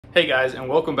Hey guys, and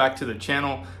welcome back to the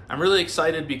channel. I'm really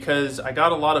excited because I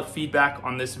got a lot of feedback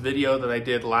on this video that I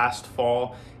did last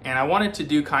fall, and I wanted to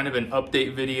do kind of an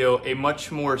update video, a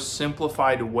much more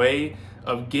simplified way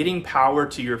of getting power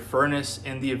to your furnace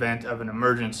in the event of an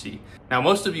emergency. Now,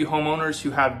 most of you homeowners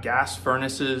who have gas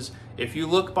furnaces, if you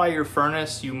look by your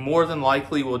furnace, you more than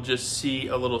likely will just see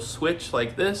a little switch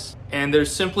like this, and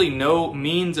there's simply no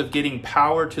means of getting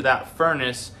power to that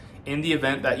furnace in the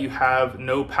event that you have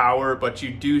no power, but you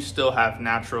do still have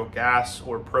natural gas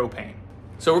or propane.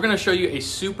 So we're gonna show you a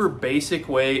super basic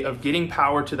way of getting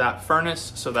power to that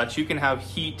furnace so that you can have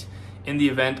heat in the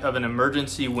event of an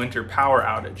emergency winter power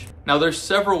outage. Now there's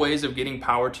several ways of getting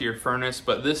power to your furnace,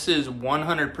 but this is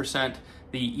 100%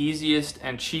 the easiest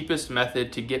and cheapest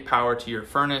method to get power to your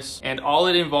furnace. And all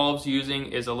it involves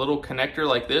using is a little connector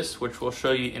like this, which we'll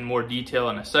show you in more detail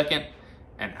in a second,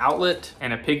 an outlet,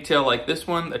 and a pigtail like this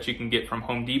one that you can get from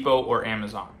Home Depot or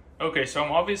Amazon. Okay, so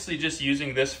I'm obviously just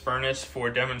using this furnace for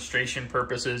demonstration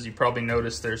purposes. You probably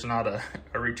noticed there's not a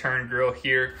return grill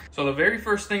here. So the very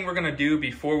first thing we're gonna do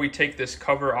before we take this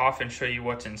cover off and show you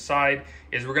what's inside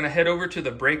is we're gonna head over to the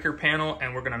breaker panel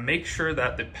and we're gonna make sure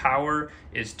that the power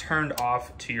is turned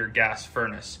off to your gas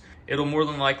furnace. It'll more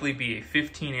than likely be a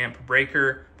 15 amp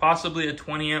breaker, possibly a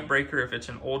 20 amp breaker if it's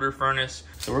an older furnace.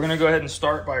 So we're gonna go ahead and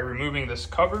start by removing this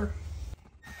cover.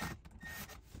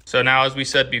 So now, as we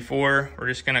said before, we're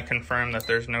just gonna confirm that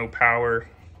there's no power.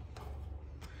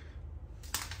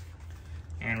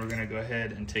 And we're gonna go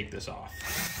ahead and take this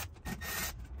off.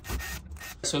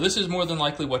 So this is more than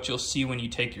likely what you'll see when you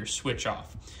take your switch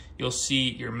off. You'll see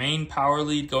your main power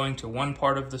lead going to one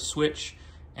part of the switch,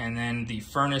 and then the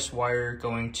furnace wire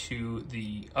going to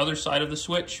the other side of the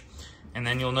switch. And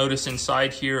then you'll notice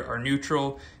inside here, our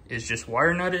neutral is just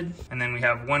wire nutted. And then we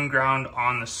have one ground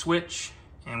on the switch,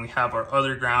 and we have our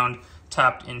other ground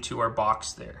tapped into our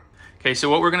box there. Okay, so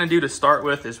what we're gonna do to start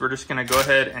with is we're just gonna go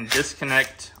ahead and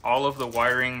disconnect all of the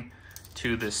wiring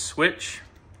to this switch.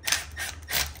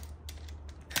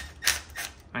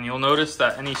 And you'll notice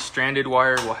that any stranded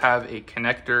wire will have a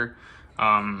connector.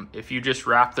 If you just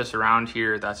wrap this around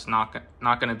here, that's not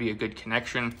gonna be a good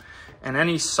connection. And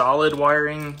any solid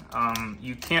wiring,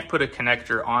 you can't put a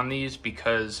connector on these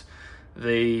because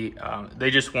they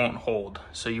just won't hold.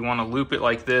 So you wanna loop it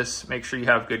like this, make sure you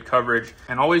have good coverage,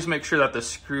 and always make sure that the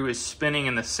screw is spinning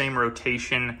in the same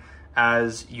rotation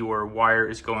as your wire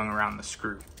is going around the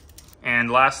screw. And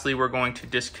lastly, we're going to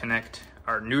disconnect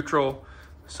our neutral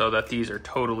so that these are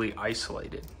totally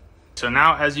isolated. So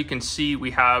now, as you can see,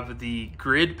 we have the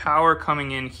grid power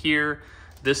coming in here.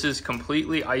 This is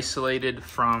completely isolated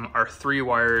from our 3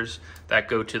 wires that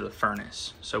go to the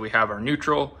furnace. So we have our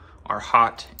neutral, our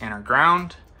hot, and our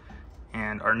ground,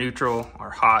 and our neutral,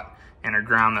 our hot, and our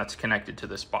ground that's connected to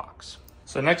this box.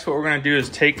 So next, what we're gonna do is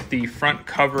take the front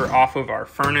cover off of our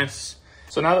furnace.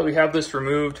 So now that we have this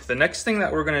removed, the next thing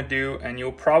that we're gonna do, and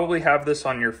you'll probably have this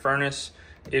on your furnace,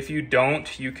 if you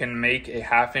don't, you can make a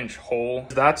 1/2 inch hole.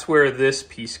 That's where this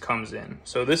piece comes in.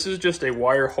 So this is just a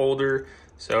wire holder.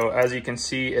 So as you can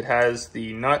see, it has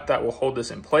the nut that will hold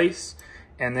this in place.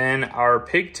 And then our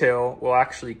pigtail will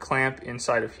actually clamp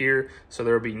inside of here. So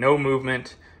there will be no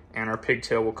movement and our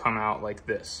pigtail will come out like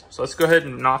this. So let's go ahead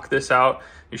and knock this out.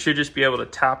 You should just be able to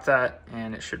tap that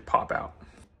and it should pop out.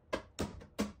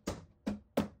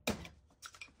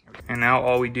 And now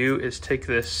all we do is take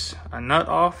this nut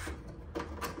off.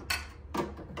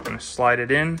 Gonna slide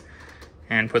it in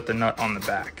and put the nut on the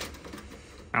back.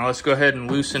 Now let's go ahead and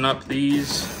loosen up these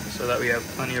so that we have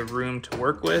plenty of room to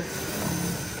work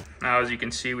with. Now, as you can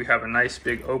see, we have a nice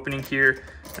big opening here,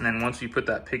 and then once we put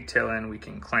that pigtail in, we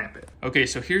can clamp it. Okay,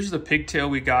 so here's the pigtail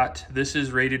we got. This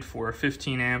is rated for a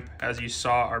 15 amp. As you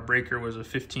saw, our breaker was a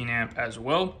 15 amp as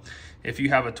well. If you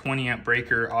have a 20 amp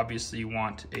breaker, obviously you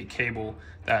want a cable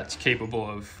that's capable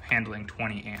of handling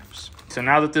 20 amps. So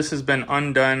now that this has been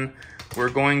undone, we're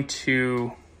going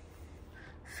to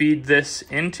feed this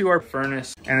into our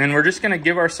furnace, and then we're just gonna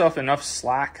give ourselves enough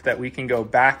slack that we can go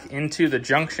back into the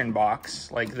junction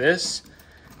box like this,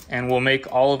 and we'll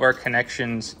make all of our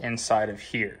connections inside of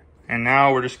here. And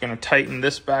now we're just gonna tighten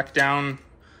this back down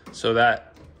so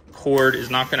that cord is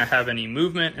not gonna have any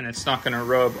movement and it's not gonna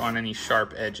rub on any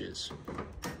sharp edges.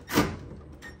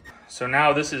 So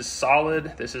now this is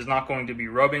solid. This is not going to be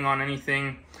rubbing on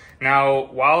anything. Now,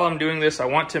 while I'm doing this, I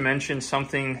want to mention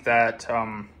something that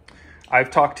I've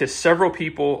talked to several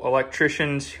people,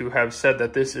 electricians, who have said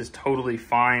that this is totally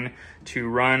fine to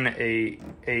run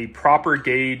a proper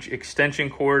gauge extension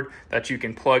cord that you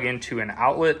can plug into an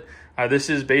outlet. This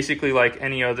is basically like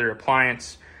any other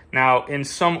appliance. Now, in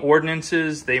some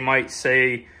ordinances, they might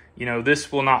say, you know,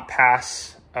 this will not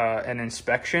pass an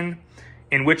inspection.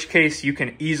 in which case you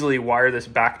can easily wire this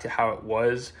back to how it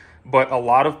was. But a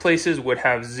lot of places would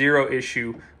have zero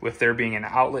issue with there being an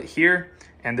outlet here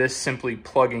and this simply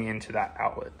plugging into that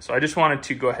outlet. So I just wanted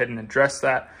to go ahead and address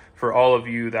that for all of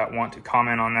you that want to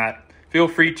comment on that. Feel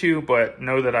free to, but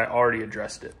know that I already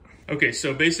addressed it. Okay,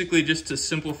 so basically just to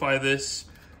simplify this,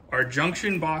 our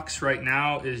junction box right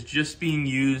now is just being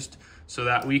used so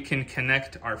that we can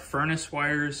connect our furnace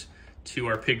wires to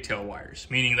our pigtail wires,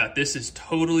 meaning that this is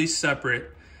totally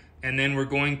separate. And then we're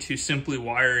going to simply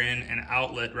wire in an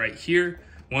outlet right here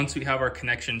once we have our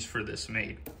connections for this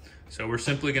made. So we're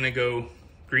simply gonna go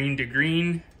green to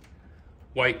green,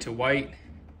 white to white,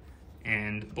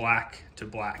 and black to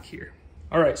black here.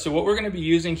 All right, so what we're gonna be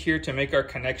using here to make our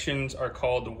connections are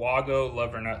called Wago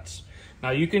lever nuts. Now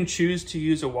you can choose to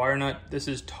use a wire nut. This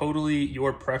is totally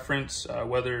your preference,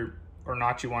 whether or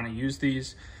not you wanna use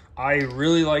these. I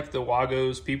really like the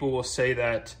Wagos. People will say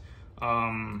that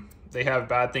they have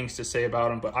bad things to say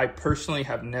about them, but I personally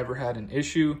have never had an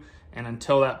issue. And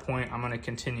until that point, I'm gonna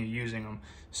continue using them.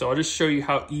 So I'll just show you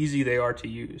how easy they are to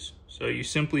use. So you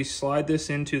simply slide this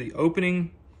into the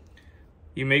opening.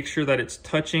 You make sure that it's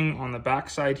touching on the back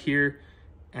side here.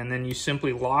 And then you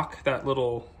simply lock that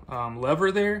little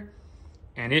lever there,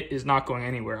 and it is not going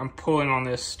anywhere. I'm pulling on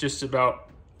this just about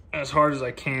as hard as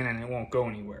I can and it won't go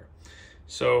anywhere.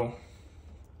 So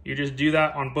you just do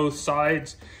that on both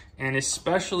sides. And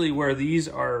especially where these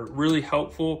are really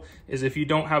helpful is if you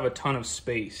don't have a ton of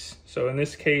space. So in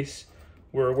this case,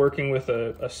 we're working with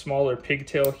a smaller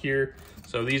pigtail here.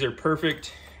 So these are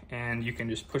perfect and you can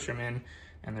just push them in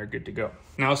and they're good to go.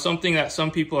 Now, something that some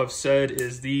people have said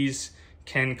is these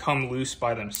can come loose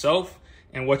by themselves.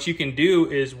 And what you can do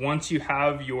is once you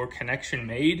have your connection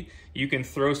made, you can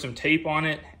throw some tape on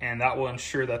it and that will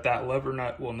ensure that that lever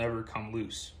nut will never come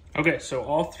loose. Okay, so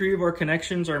all three of our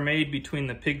connections are made between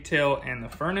the pigtail and the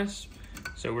furnace.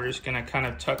 So we're just gonna kind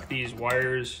of tuck these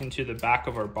wires into the back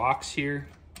of our box here.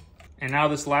 And now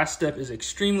this last step is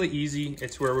extremely easy.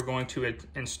 It's where we're going to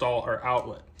install our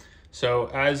outlet. So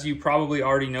as you probably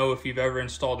already know, if you've ever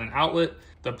installed an outlet,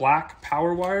 the black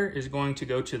power wire is going to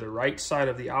go to the right side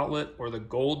of the outlet, or the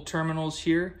gold terminals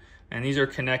here. And these are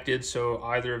connected, so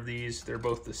either of these, they're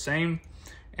both the same.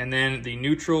 And then the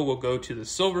neutral will go to the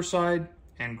silver side,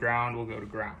 and ground will go to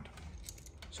ground.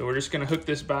 So we're just gonna hook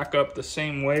this back up the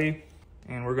same way,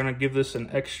 and we're gonna give this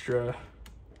an extra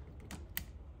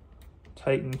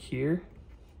tighten here,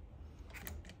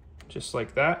 just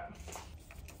like that.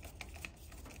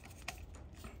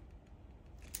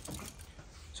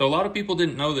 So a lot of people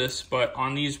didn't know this, but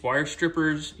on these wire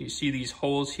strippers, you see these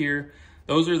holes here.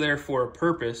 Those are there for a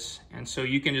purpose, and so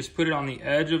you can just put it on the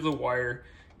edge of the wire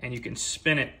and you can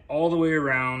spin it all the way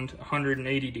around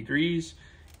 180 degrees.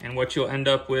 And what you'll end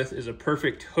up with is a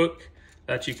perfect hook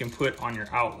that you can put on your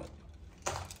outlet.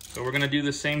 So we're gonna do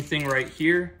the same thing right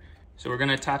here. So we're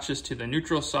gonna attach this to the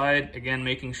neutral side, again,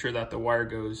 making sure that the wire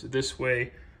goes this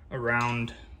way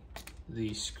around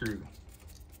the screw.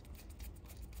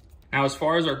 Now, as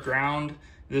far as our ground,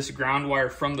 this ground wire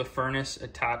from the furnace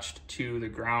attached to the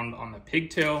ground on the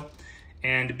pigtail.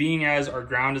 And being as our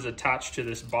ground is attached to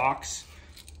this box,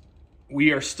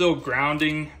 we are still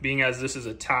grounding, being as this is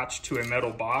attached to a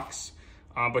metal box,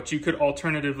 but you could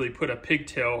alternatively put a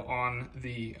pigtail on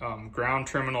the ground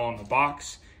terminal on the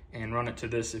box and run it to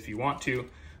this if you want to,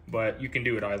 but you can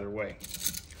do it either way.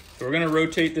 So we're gonna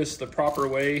rotate this the proper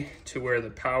way to where the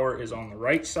power is on the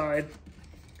right side,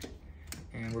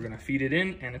 and we're gonna feed it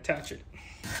in and attach it.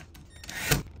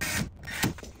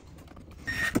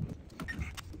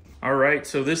 All right,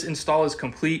 so this install is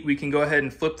complete. We can go ahead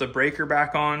and flip the breaker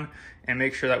back on and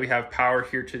make sure that we have power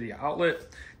here to the outlet.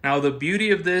 Now, the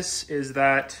beauty of this is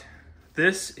that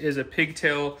this is a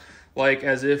pigtail like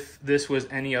as if this was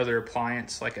any other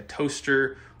appliance, like a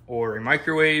toaster or a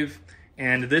microwave,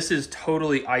 and this is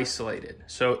totally isolated.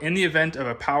 So in the event of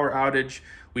a power outage,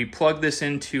 we plug this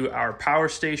into our power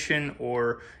station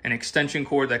or an extension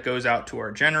cord that goes out to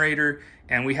our generator,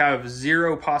 and we have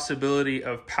zero possibility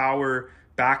of power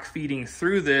backfeeding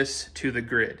through this to the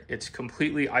grid. It's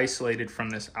completely isolated from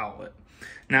this outlet.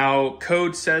 Now,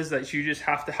 code says that you just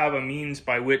have to have a means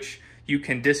by which you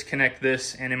can disconnect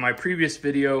this, and in my previous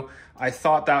video, I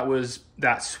thought that was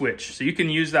that switch. So you can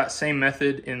use that same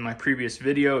method in my previous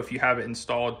video. If you have it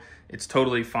installed, it's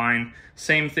totally fine.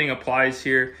 Same thing applies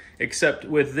here, except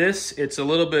with this, it's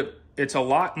a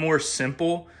lot more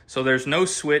simple. So there's no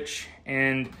switch,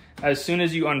 and as soon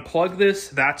as you unplug this,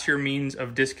 that's your means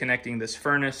of disconnecting this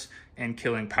furnace and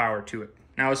killing power to it.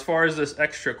 Now, as far as this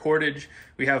extra cordage,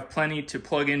 we have plenty to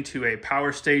plug into a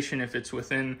power station if it's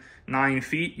within 9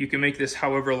 feet. You can make this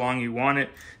however long you want it.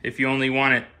 If you only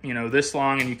want it, this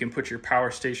long, and you can put your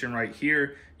power station right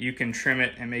here, you can trim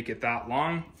it and make it that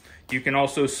long. You can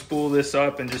also spool this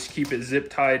up and just keep it zip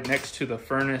tied next to the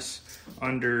furnace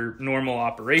under normal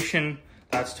operation.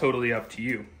 That's totally up to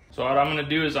you. So what I'm gonna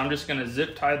do is I'm just gonna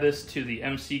zip tie this to the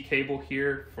MC cable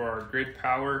here for our grid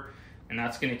power, and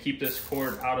that's gonna keep this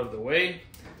cord out of the way,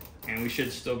 and we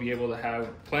should still be able to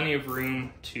have plenty of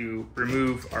room to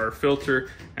remove our filter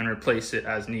and replace it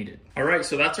as needed. All right,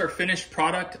 so that's our finished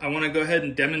product. I wanna go ahead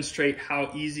and demonstrate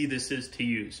how easy this is to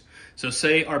use. So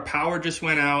say our power just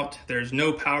went out, there's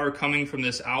no power coming from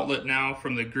this outlet now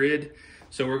from the grid.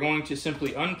 So we're going to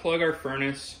simply unplug our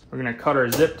furnace. We're gonna cut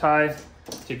our zip tie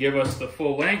to give us the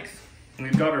full length. And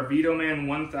we've got our Vitoman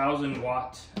 1000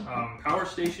 watt power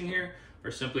station here.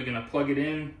 We're simply gonna plug it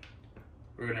in.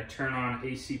 We're gonna turn on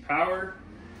AC power.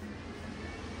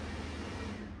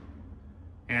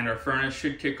 And our furnace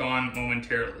should kick on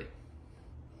momentarily.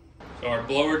 So our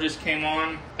blower just came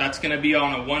on. That's gonna be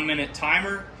on a 1-minute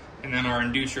timer, and then our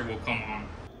inducer will come on.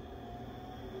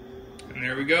 And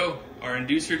there we go, our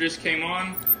inducer just came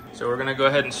on. So we're gonna go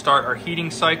ahead and start our heating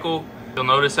cycle. You'll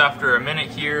notice after a minute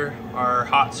here, our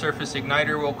hot surface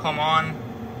igniter will come on.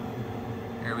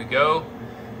 There we go.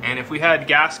 And if we had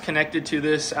gas connected to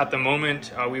this at the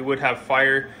moment, we would have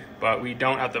fire, but we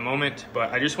don't at the moment.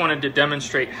 But I just wanted to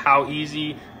demonstrate how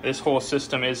easy this whole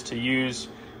system is to use.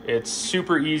 It's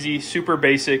super easy, super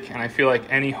basic, and I feel like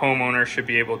any homeowner should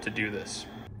be able to do this.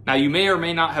 Now, you may or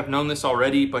may not have known this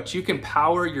already, but you can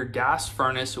power your gas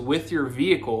furnace with your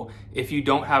vehicle if you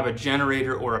don't have a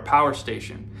generator or a power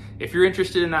station. If you're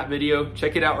interested in that video,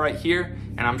 check it out right here,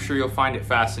 and I'm sure you'll find it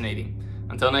fascinating.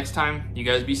 Until next time, you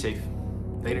guys be safe.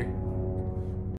 Later.